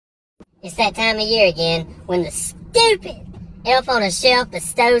It's that time of year again when the stupid elf on a shelf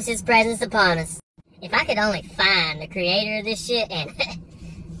bestows his presents upon us. If I could only find the creator of this shit, and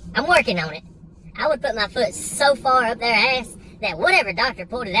I'm working on it, I would put my foot so far up their ass that whatever doctor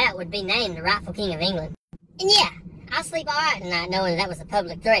pulled it out would be named the rightful king of England. And yeah, I'll sleep alright tonight knowing that was a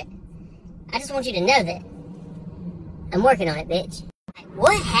public threat. I just want you to know that I'm working on it, bitch.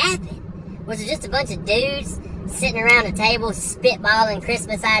 What happened? Was it just a bunch of dudes sitting around a table spitballing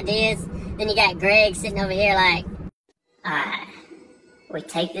Christmas ideas? Then you got Greg sitting over here like, alright, we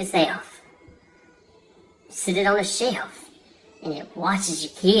take this elf, sit it on a shelf, and it watches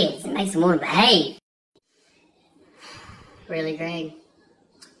your kids and makes them want to behave. Really, Greg?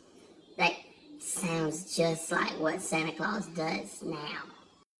 That sounds just like what Santa Claus does now.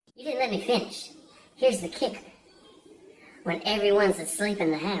 You didn't let me finish. Here's the kicker. When everyone's asleep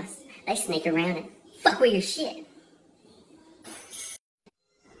in the house, they sneak around and fuck with your shit.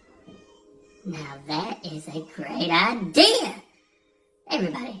 Now that is a great idea.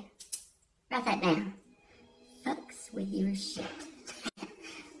 Everybody, write that down. Fucks with your shit.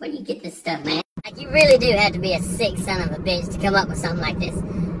 Where do you get this stuff, man? Like, you really do have to be a sick son of a bitch to come up with something like this.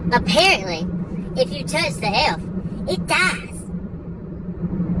 Apparently, if you touch the elf, it dies.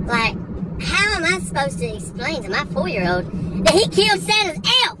 Like, how am I supposed to explain to my 4-year-old that he killed Santa's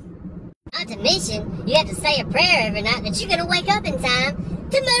elf? Not to mention, you have to say a prayer every night that you're gonna wake up in time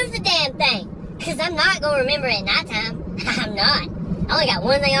to move the damn thing. Cause I'm not gonna remember it at nighttime. I'm not. I only got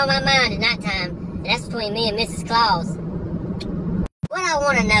one thing on my mind at nighttime, and that's between me and Mrs. Claus. What I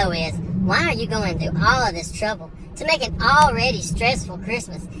wanna know is, why are you going through all of this trouble to make an already stressful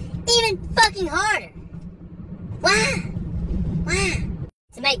Christmas even fucking harder? Why? Why?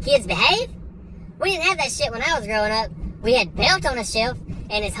 To make kids behave? We didn't have that shit when I was growing up. We had Belt on a shelf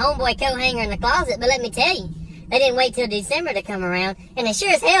and his homeboy coat hanger in the closet, but let me tell you, they didn't wait till December to come around, and they sure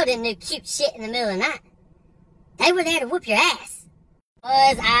as hell didn't do cute shit in the middle of the night. They were there to whoop your ass.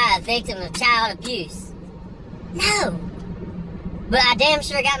 Was I a victim of child abuse? No. But I damn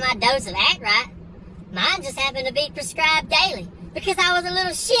sure got my dose of act right. Mine just happened to be prescribed daily, because I was a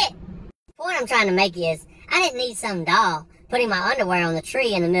little shit. The point I'm trying to make is, I didn't need some doll putting my underwear on the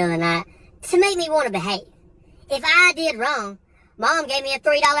tree in the middle of the night to make me want to behave. If I did wrong, Mom gave me a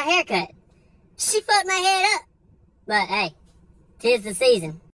 $3 haircut. She fucked my head up. But hey, 'tis the season.